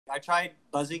I tried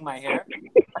buzzing my hair,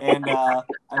 and I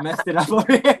messed it up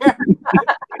over here.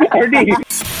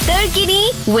 Terkini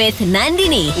with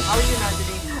Nandini. How are you,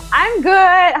 Nandini? I'm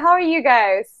good. How are you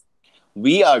guys?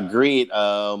 We are great,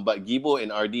 but Gibo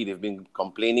and RD, they've been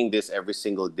complaining this every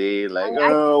single day. Like,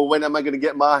 oh, when am I going to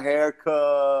get my hair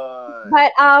cut?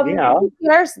 But who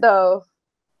cares though?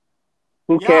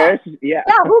 Who cares? Yeah,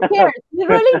 who cares?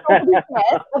 Really nobody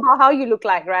cares about how you look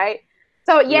like, right?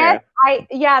 So yes,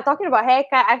 talking about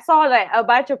haircut, I saw like a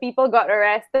bunch of people got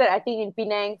arrested, I think in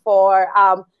Penang for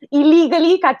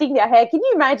illegally cutting their hair. Can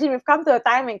you imagine we've come to a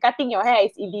time when cutting your hair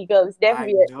is illegal? It's damn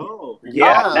weird. Know.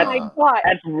 Yeah, oh my God.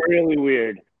 That's really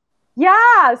weird.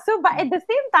 Yeah, so but at the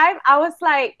same time, I was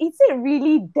like, is it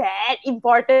really that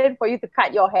important for you to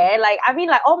cut your hair? Like, I mean,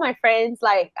 like all my friends,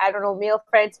 like, I don't know, male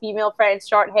friends, female friends,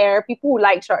 short hair, people who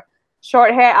like short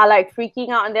hair are like freaking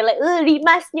out and they're like, oh,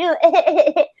 rimasnya.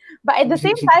 But at the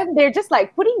same time, they're just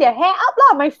like putting their hair up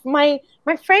lah.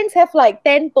 My friends have like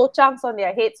 10 toe chunks on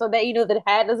their head so that, you know, the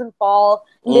hair doesn't fall.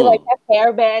 They like have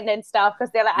hairband and stuff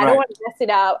because they're like, I don't want to mess it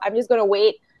up. I'm just going to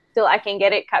wait till I can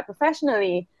get it cut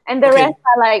professionally. And the rest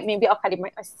are like, maybe I'll cut it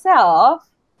myself.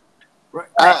 Right.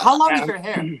 How long is your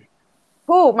hair?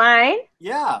 Who, mine?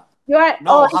 Yeah.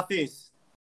 Hafiz.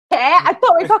 I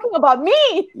thought we were talking about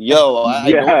me. Yo,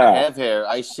 I don't have hair.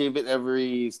 I shave it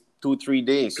every 2-3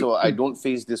 days, so I don't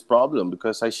face this problem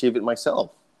because I shave it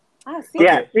myself.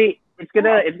 See, it's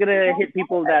gonna hit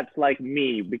people that's like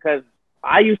me because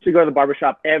I used to go to the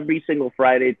barbershop every single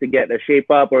Friday to get a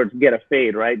shape up or to get a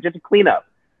fade, right? Just to clean up.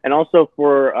 And also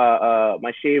for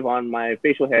my shave on my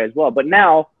facial hair as well. But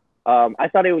now, I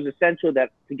thought it was essential to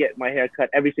get my hair cut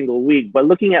every single week. But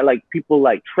looking at like people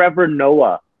like Trevor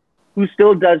Noah, who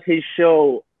still does his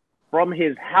show from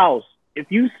his house. If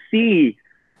you see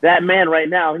that man right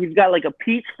now, he's got like a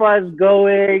peach fuzz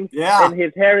going, and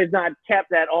his hair is not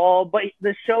kept at all, but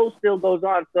the show still goes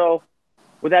on. So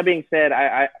with that being said,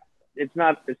 it's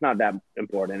not that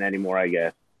important anymore, I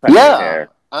guess. Yeah,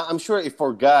 I'm sure if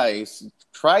for guys,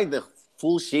 try the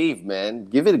full shave, man.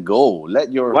 Give it a go.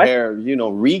 Let your hair,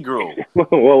 regrow.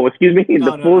 Whoa, excuse me.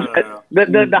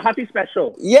 The Happy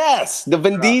special. Yes, the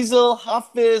Vin Diesel,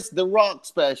 Hafiz, the Rock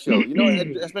special.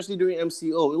 Especially during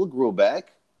MCO, it will grow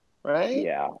back, right?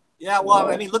 Yeah. Yeah. Well,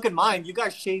 I mean, look at mine. You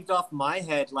guys shaved off my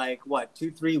head like what,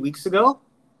 2-3 weeks ago?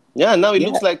 Yeah. Now it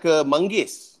looks like a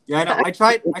Mangis. Yeah, I know. I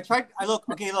tried. Look.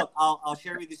 I'll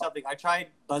share with you something. I tried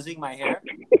buzzing my hair,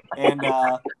 and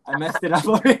I messed it up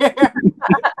over here.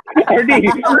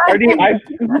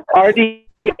 RD,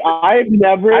 I've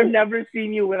never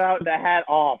seen you without the hat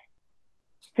off.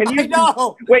 Can you?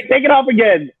 Wait, take it off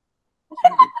again,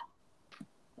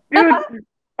 dude.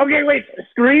 Okay, wait.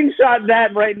 Screenshot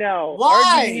that right now.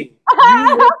 Why?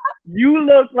 RD, you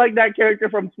look like that character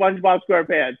from SpongeBob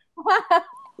SquarePants.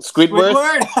 Squidward?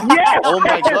 Yeah. Oh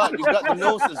my God, you got the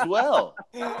nose as well.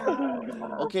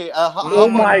 Okay. Oh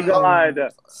my God.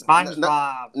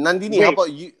 SpongeBob. Nandini, how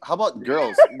about you? How about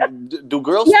girls? Do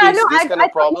girls face this kind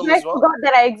of problem as well? I forgot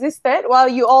that I existed while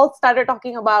you all started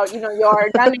talking about, your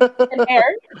done hair.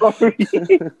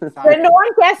 When no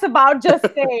one cares about just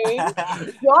saying,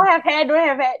 you all have hair, don't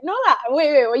have hair. No,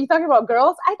 wait, are you talking about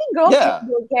girls? I think girls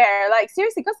don't care. Like,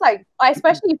 seriously, because like,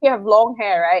 especially if you have long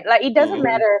hair, right? Like, it doesn't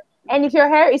matter. And if your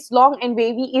hair is long and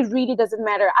wavy, it really doesn't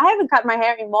matter. I haven't cut my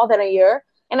hair in more than a year.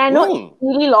 And I know it's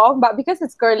really long, but because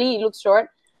it's curly, it looks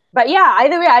short. But yeah,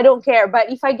 either way, I don't care.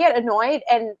 But if I get annoyed,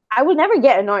 and I will never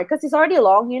get annoyed because it's already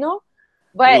long,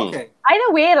 But either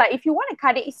way, like if you want to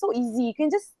cut it, it's so easy. You can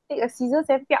just take a scissors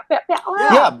and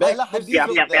Bella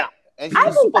Hadid. And I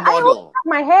always cut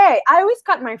my hair. I always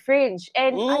cut my fringe.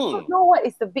 And I don't know what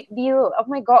is the big deal. Oh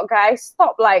my God, guys.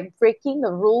 Stop like breaking the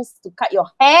rules to cut your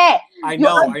hair. I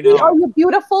know. Oh, you're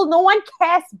beautiful. No one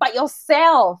cares but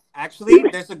yourself. Actually,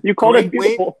 there's a you call it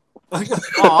beautiful.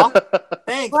 Aw,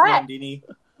 thanks, Nandini.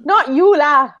 Not you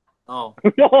lah. Oh.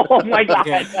 Oh my God.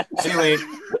 Okay. Anyway,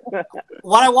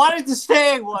 what I wanted to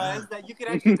say was that you can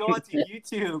actually go onto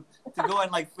YouTube to go and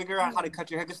like figure out how to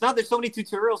cut your hair. Because now there's so many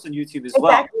tutorials on YouTube as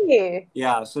well. Exactly.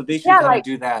 Yeah, so they should kind of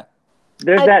do that.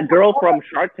 There's that girl from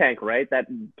Shark Tank, right? That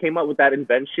came up with that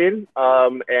invention.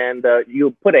 And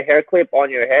you put a hair clip on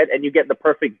your head and you get the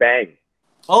perfect bang.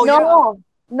 Oh, yeah.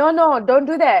 No, don't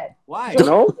do that. Why?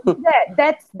 No? Don't do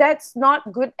that. That's not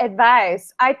good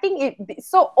advice. I think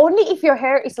so only if your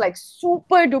hair is like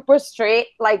super duper straight,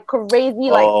 like crazy,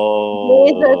 like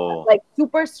lasers, like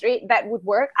super straight, that would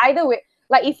work. Either way,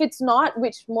 like if it's not,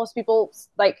 which most people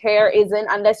like hair isn't,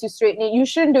 unless you straighten it, you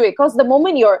shouldn't do it. Because the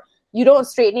moment you don't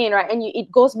straighten it, right, and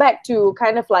it goes back to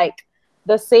kind of like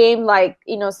the same like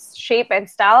shape and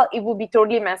style, it would be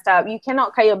totally messed up. You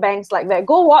cannot cut your bangs like that.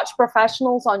 Go watch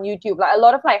professionals on YouTube. Like a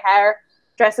lot of like hair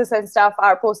dresses and stuff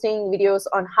are posting videos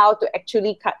on how to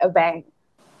actually cut a bang.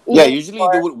 Yeah, usually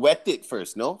they would wet it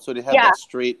first, no? So they have that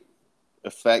straight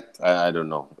effect. I don't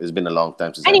know. It's been a long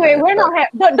time since. Anyway, we're not.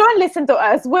 Don't listen to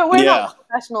us. We're not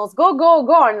professionals. Go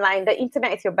online. The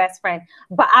internet is your best friend.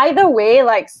 But either way,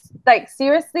 like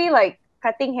seriously, like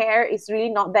cutting hair is really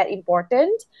not that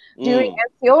important during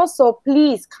MCO. So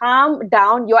please calm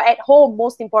down. You're at home,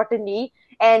 most importantly,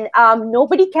 and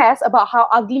nobody cares about how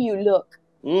ugly you look.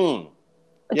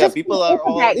 Yeah, people are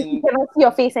all you cannot see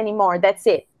your face anymore. That's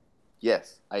it.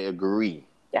 Yes, I agree.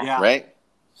 Yeah. Right?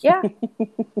 Yeah.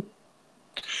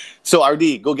 So,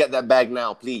 RD, go get that bag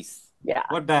now, please. Yeah.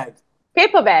 What bag?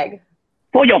 Paper bag.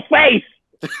 For your face!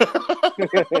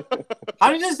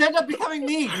 How did this end up becoming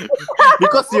me?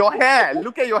 Because your hair.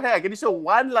 Look at your hair. Can you show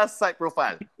one last side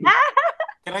profile?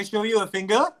 Can I show you a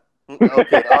finger?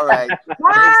 Okay, all right.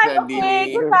 Bye. Thanks,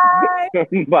 Nandini. Okay,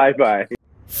 goodbye. Bye-bye.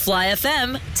 Fly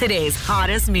FM, today's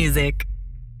hottest music.